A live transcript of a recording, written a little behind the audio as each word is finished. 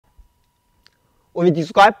we will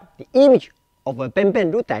describe the image of a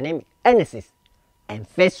band root dynamic analysis and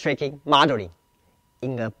phase tracking modeling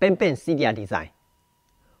in a band CDR design.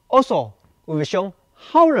 Also, we will show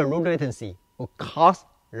how the root latency will cause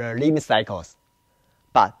the limit cycles,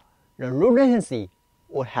 but the root latency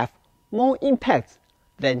will have more impact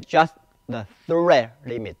than just the through rate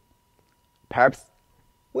limit. Perhaps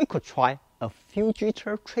we could try a few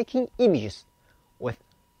jitter tracking images with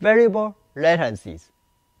variable latencies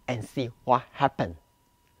and see what happens.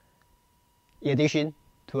 In addition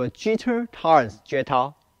to a jitter tolerance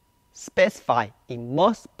JTOL specified in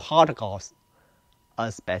most protocols,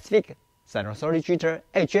 a specific sinusoidal jitter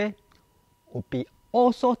AJ will be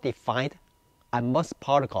also defined on most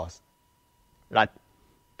protocols, like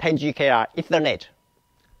 10GKR Ethernet,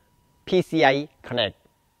 PCIe Connect,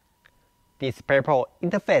 DisplayPort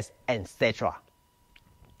interface, etc.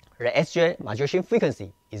 The SJ modulation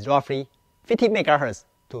frequency is roughly 50 MHz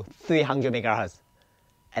to 300 MHz,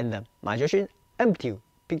 and the modulation amplitude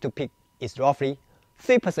peak to peak is roughly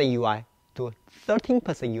 3% UI to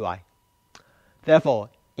 13% UI. Therefore,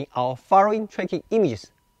 in our following tracking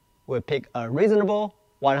images, we'll pick a reasonable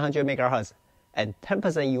 100 MHz and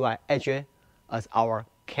 10% UI SJ as our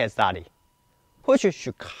case study, which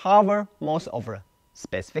should cover most of the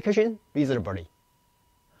specification reasonably.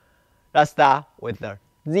 Let's start with the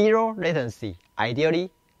zero latency ideally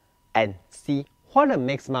and see what the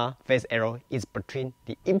maximum phase error is between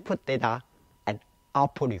the input data and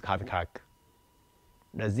output recovery clock.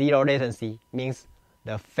 The zero latency means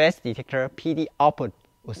the phase detector PD output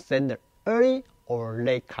will send the early or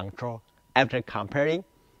late control after comparing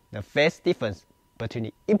the phase difference between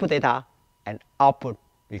the input data and output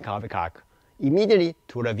recovery clock immediately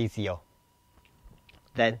to the VCO.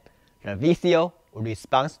 Then the VCO will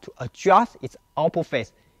respond to adjust its output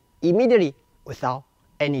phase immediately without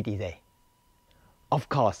any delay. Of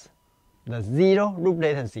course, the zero loop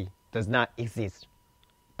latency does not exist,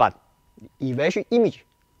 but the evaluation image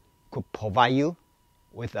could provide you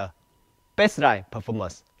with a baseline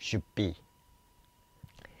performance should be.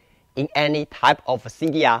 In any type of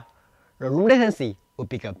CDR, the loop latency would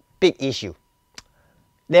be a big issue.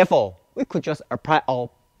 Therefore, we could just apply our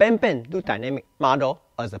band loop dynamic model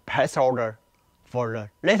as a placeholder for the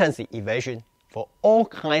latency evaluation for all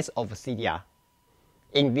kinds of CDR.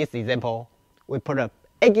 In this example, we put a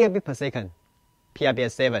 8 gigabit per second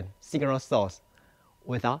PRBS7 signal source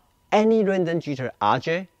without any random jitter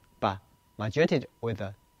RJ, but modulated with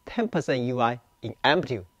a 10% UI in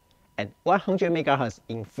amplitude and 100 MHz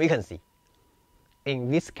in frequency. In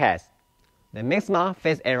this case, the maximum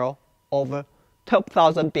phase error over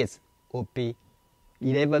 12,000 bits would be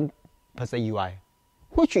 11% UI,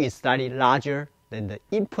 which is slightly larger than the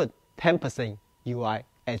input 10% UI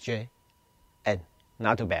SJ, and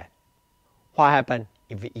not too bad. What happens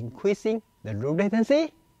if we increasing the loop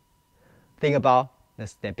latency? Think about the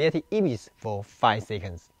stability images for 5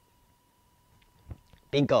 seconds.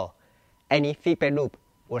 Bingo! Any feedback loop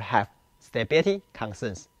would have stability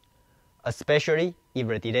concerns, especially if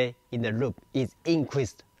the delay in the loop is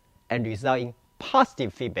increased and result in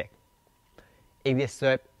positive feedback. If we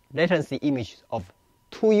swap latency images of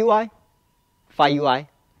 2 UI, 5 UI,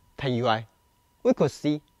 10 UI, we could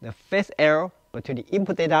see the phase error between the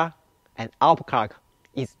input data and output clock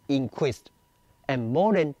is increased and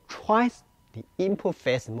more than twice the input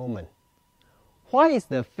phase movement. Why is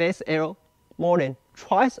the phase error more than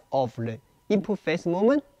twice of the input phase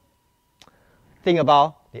movement? Think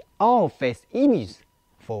about the out phase image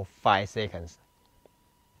for 5 seconds.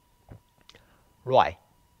 Right,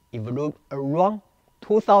 if we loop around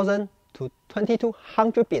 2000 to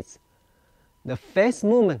 2200 bits, the phase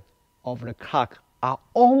movement of the clock are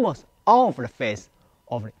almost out of the phase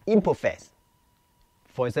of the input phase.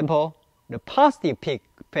 For example, the positive peak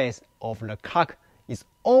phase of the clock is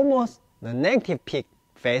almost the negative peak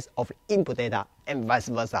phase of the input data and vice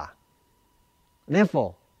versa.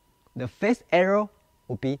 Therefore, the phase error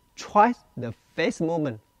will be twice the phase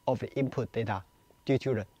movement of the input data due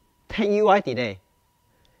to the 10 UI delay.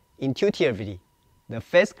 Intuitively, the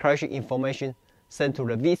phase correction information sent to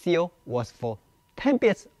the VCO was for 10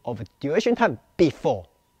 bits of duration time before,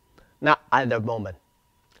 not at the moment.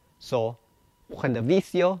 So, when the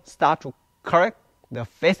VCO starts to correct the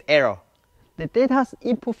phase error, the data's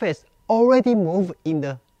input phase already moved in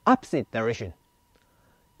the opposite direction.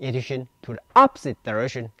 In addition to the opposite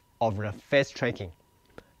direction of the phase tracking,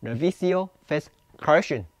 the VCO phase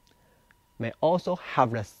correction may also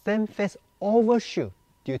have the same phase overshoot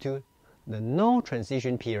due to the no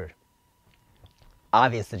transition period.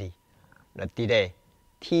 Obviously, the delay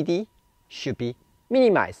TD should be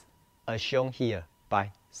minimized as shown here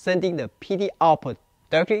by sending the PD output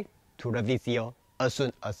directly to the VCO as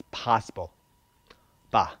soon as possible.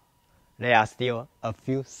 But there are still a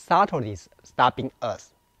few subtleties stopping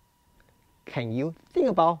us. Can you think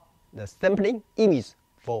about the sampling image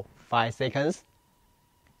for 5 seconds?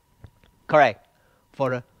 Correct.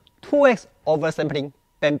 For the 2x oversampling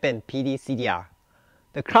band PD CDR,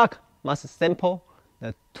 the clock must sample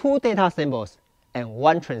the 2 data samples and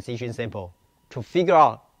 1 transition sample to figure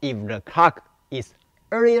out if the clock is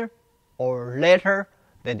earlier or later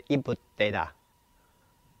than the input data.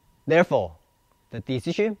 Therefore, the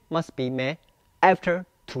decision must be made after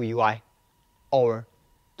 2 UI or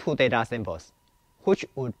 2 data samples, which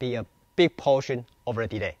would be a big portion of the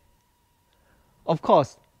delay. Of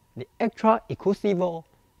course, the extra exclusive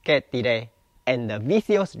gate delay and the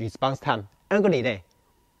VCO's response time angle delay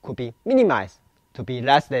could be minimized to be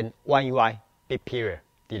less than 1 UI bit period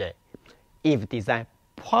delay if designed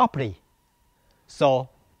properly. So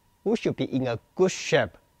we should be in a good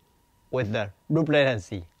shape with the loop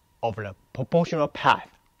latency of the proportional path.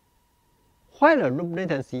 While the loop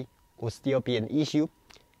latency would still be an issue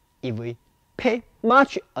if we pay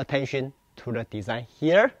much attention to the design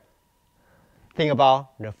here. Think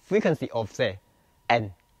about the frequency offset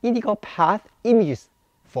and integral path images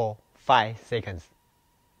for 5 seconds.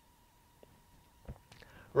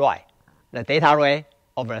 Right, the data rate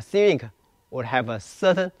of the C-link would have a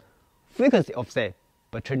certain frequency offset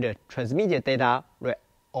between the transmitted data rate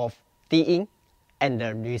of D-in and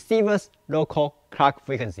the receiver's local clock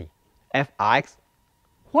frequency, Fx.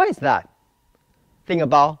 Why is that? Think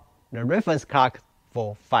about the reference clock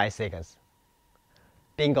for 5 seconds.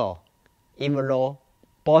 Bingo! Even though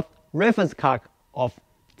both reference clock of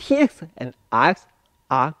Tx and Rx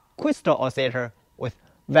are crystal oscillator with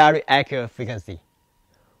very accurate frequency,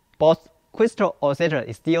 both crystal oscillator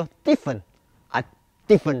is still different at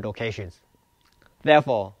different locations.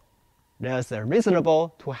 Therefore, there's a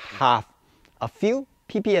reasonable to have a few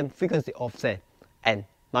ppm frequency offset and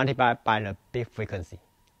multiply by the bit frequency.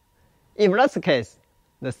 If that's the case,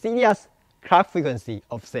 the CDR's clock frequency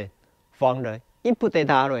offset from the input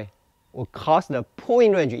data rate will cause the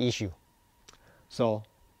pulling range issue. So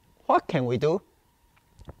what can we do?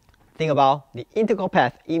 Think about the integral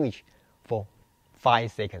path image for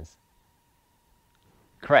 5 seconds.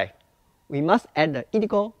 Correct. We must add the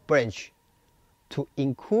integral branch to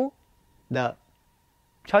include the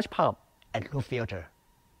charge pump and loop filter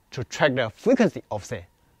to track the frequency offset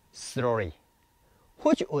slowly,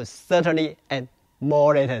 which would certainly add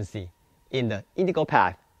more latency in the integral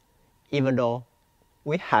path, even though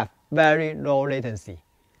we have very low latency,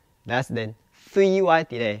 less than 3 UI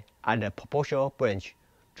delay at the proportional branch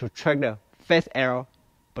to track the phase error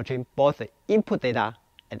between both the input data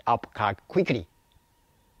and output clock quickly.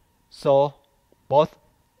 So both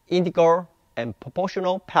integral and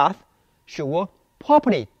proportional path should work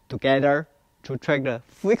properly together to track the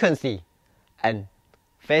frequency and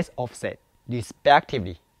phase offset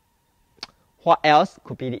respectively. What else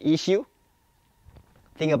could be the issue?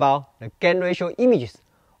 Think about the gain ratio images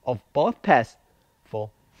of both paths for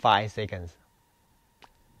 5 seconds.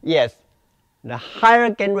 Yes, the higher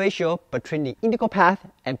gain ratio between the integral path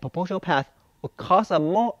and proportional path will cause a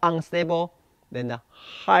more unstable than the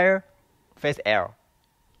higher phase error.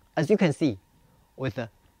 As you can see, with the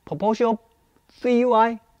proportional 3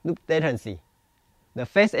 UI loop latency, the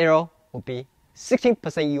phase error will be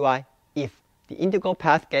 16% UI if the integral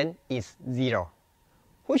path gain is 0,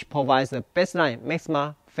 which provides the baseline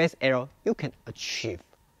maximum phase error you can achieve.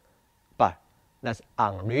 But that's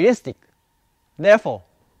unrealistic. Therefore,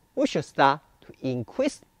 we should start to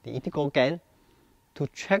increase the integral gain to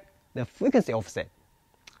track the frequency offset.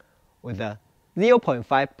 With a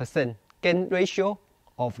 0.5% gain ratio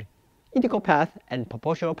of the integral path and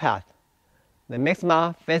proportional path, the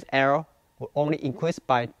maximum phase error will only increase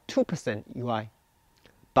by 2% UI,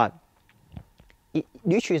 but it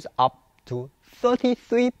reaches up to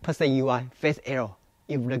 33% UI phase error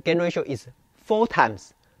if the gain ratio is 4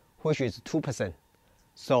 times, which is 2%.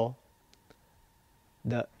 So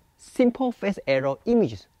the simple phase error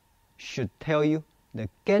images should tell you the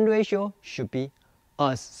gain ratio should be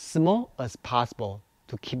as small as possible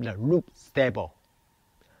to keep the loop stable.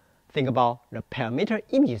 Think about the parameter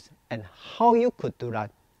images and how you could do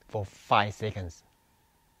that for 5 seconds.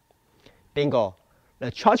 Bingo!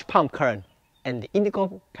 The charge pump current and the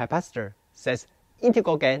integral capacitor sets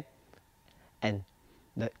integral gain and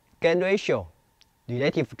the gain ratio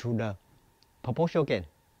relative to the proportional gain.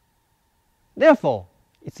 Therefore,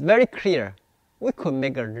 it's very clear we could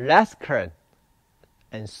make a less current,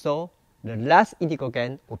 and so the less integral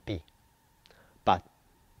gain would be. But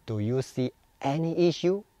do you see any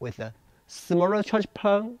issue with the smaller charge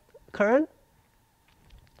pump current?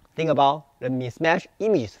 think about the mismatched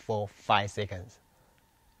images for 5 seconds.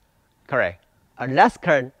 Correct. A less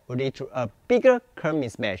current will lead to a bigger current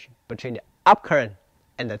mismatch between the up current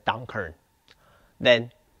and the down current.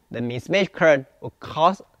 Then the mismatched current will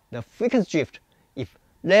cause the frequency drift if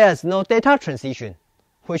there is no data transition,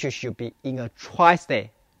 which should be in a tri-state,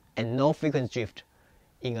 and no frequency drift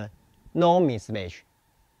in a no mismatch.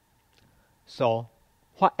 So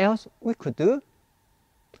what else we could do?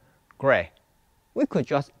 Great. We could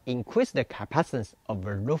just increase the capacitance of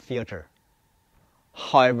the loop filter.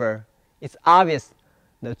 However, it's obvious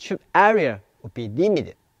the chip area would be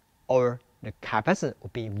limited, or the capacitance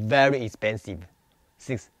would be very expensive,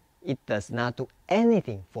 since it does not do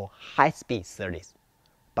anything for high-speed SerDes,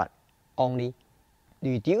 but only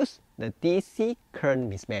reduce the DC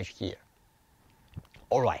current mismatch here.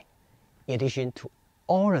 Alright, in addition to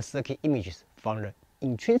all the circuit images from the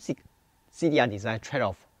intrinsic CDR design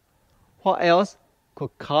trade-off, what else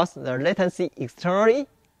could cause the latency externally?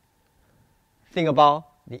 Think about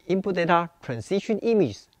the input data transition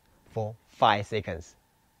images for 5 seconds.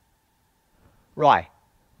 Right,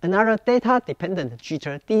 another data-dependent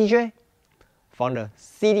jitter DJ from the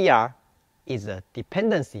CDR is the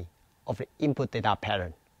dependency of the input data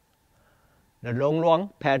pattern. The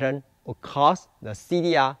long-run pattern will cause the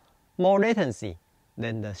CDR more latency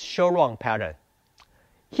than the short-run pattern.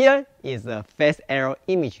 Here is the phase error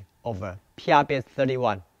image of a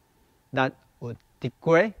PRBS31 that would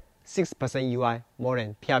degrade 6% UI more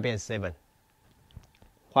than PRBS7.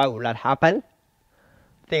 Why would that happen?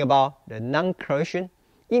 Think about the non-correction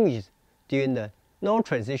images during the no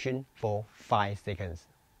transition for 5 seconds.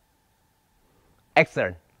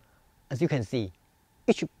 Excellent. As you can see,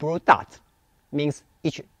 each blue dot means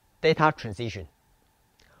each data transition.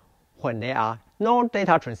 When there are no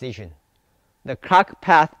data transition, the clock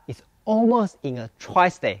path is almost in a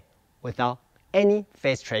tri-state without any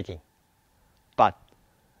phase tracking. But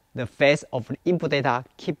the phase of the input data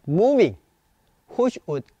keep moving, which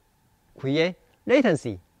would create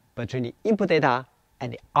latency between the input data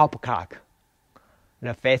and the output clock.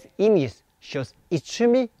 The phase image shows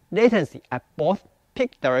extremely latency at both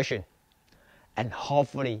peak direction, and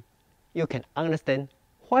hopefully you can understand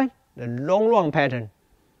why the long-run pattern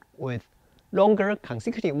with longer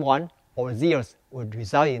consecutive 1 or zeros would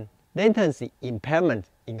result in latency impairment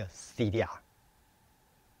in a CDR.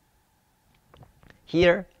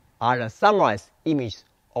 Here are the summarized images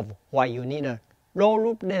of why you need a low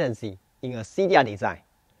loop latency in a CDR design.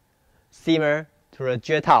 Similar to the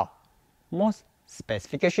JTAL, most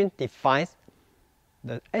specification defines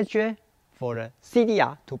the edge for the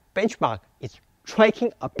CDR to benchmark its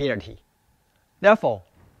tracking ability. Therefore,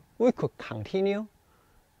 we could continue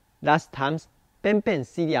last time's Ben-Ben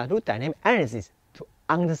CDR loop dynamic analysis to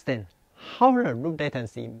understand how the loop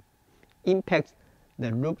latency impacts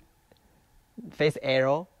the loop phase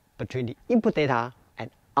error between the input data and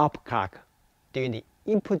output clock during the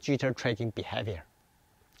input jitter tracking behavior.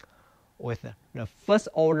 With the first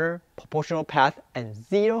order proportional path and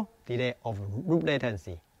zero delay of loop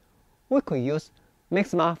latency, we could use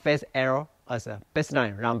maximum phase error as a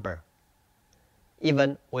baseline number.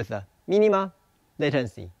 Even with a minimum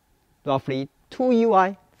latency, roughly 2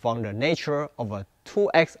 UI from the nature of a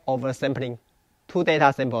 2x oversampling 2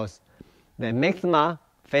 data samples, the maximum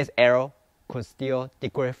phase error could still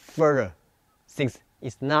degrade further, since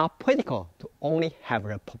it's not practical to only have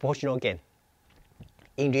a proportional gain.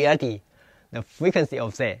 In reality, the frequency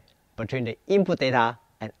offset between the input data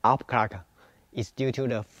and output clock is due to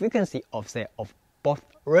the frequency offset of both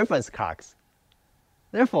reference clocks.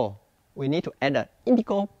 Therefore, we need to add an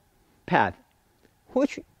integral path,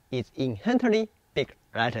 which is inherently big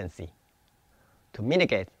latency. To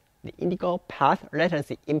mitigate the integral path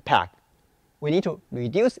latency impact, we need to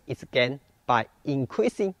reduce its gain by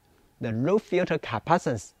increasing the loop filter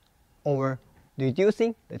capacitance or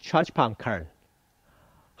reducing the charge pump current.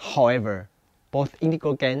 However, both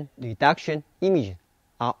integral gain reduction images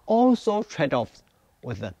are also trade-offs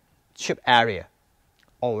with the chip area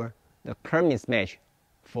or the current mismatch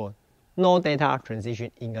for no data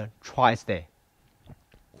transition in a tri-state,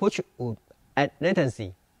 which would add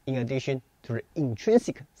latency in addition to the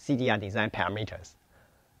intrinsic CDR design parameters.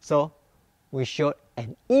 So we showed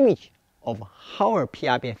an image of how a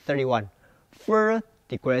PRBS31 further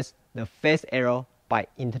degrades the phase error by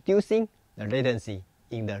introducing the latency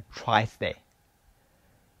in the tri-state.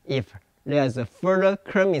 If there is a further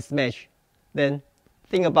current mismatch, then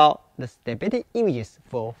think about the stability images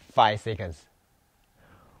for 5 seconds.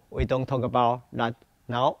 We don't talk about that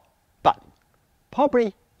now, but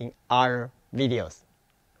probably in other videos.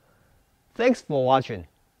 Thanks for watching.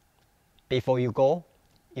 Before you go,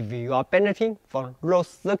 if you are benefiting from those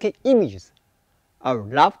circuit images. I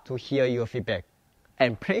would love to hear your feedback,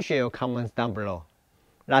 and please share your comments down below.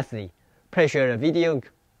 Lastly, please share the video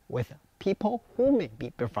with people who may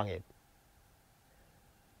benefit from it.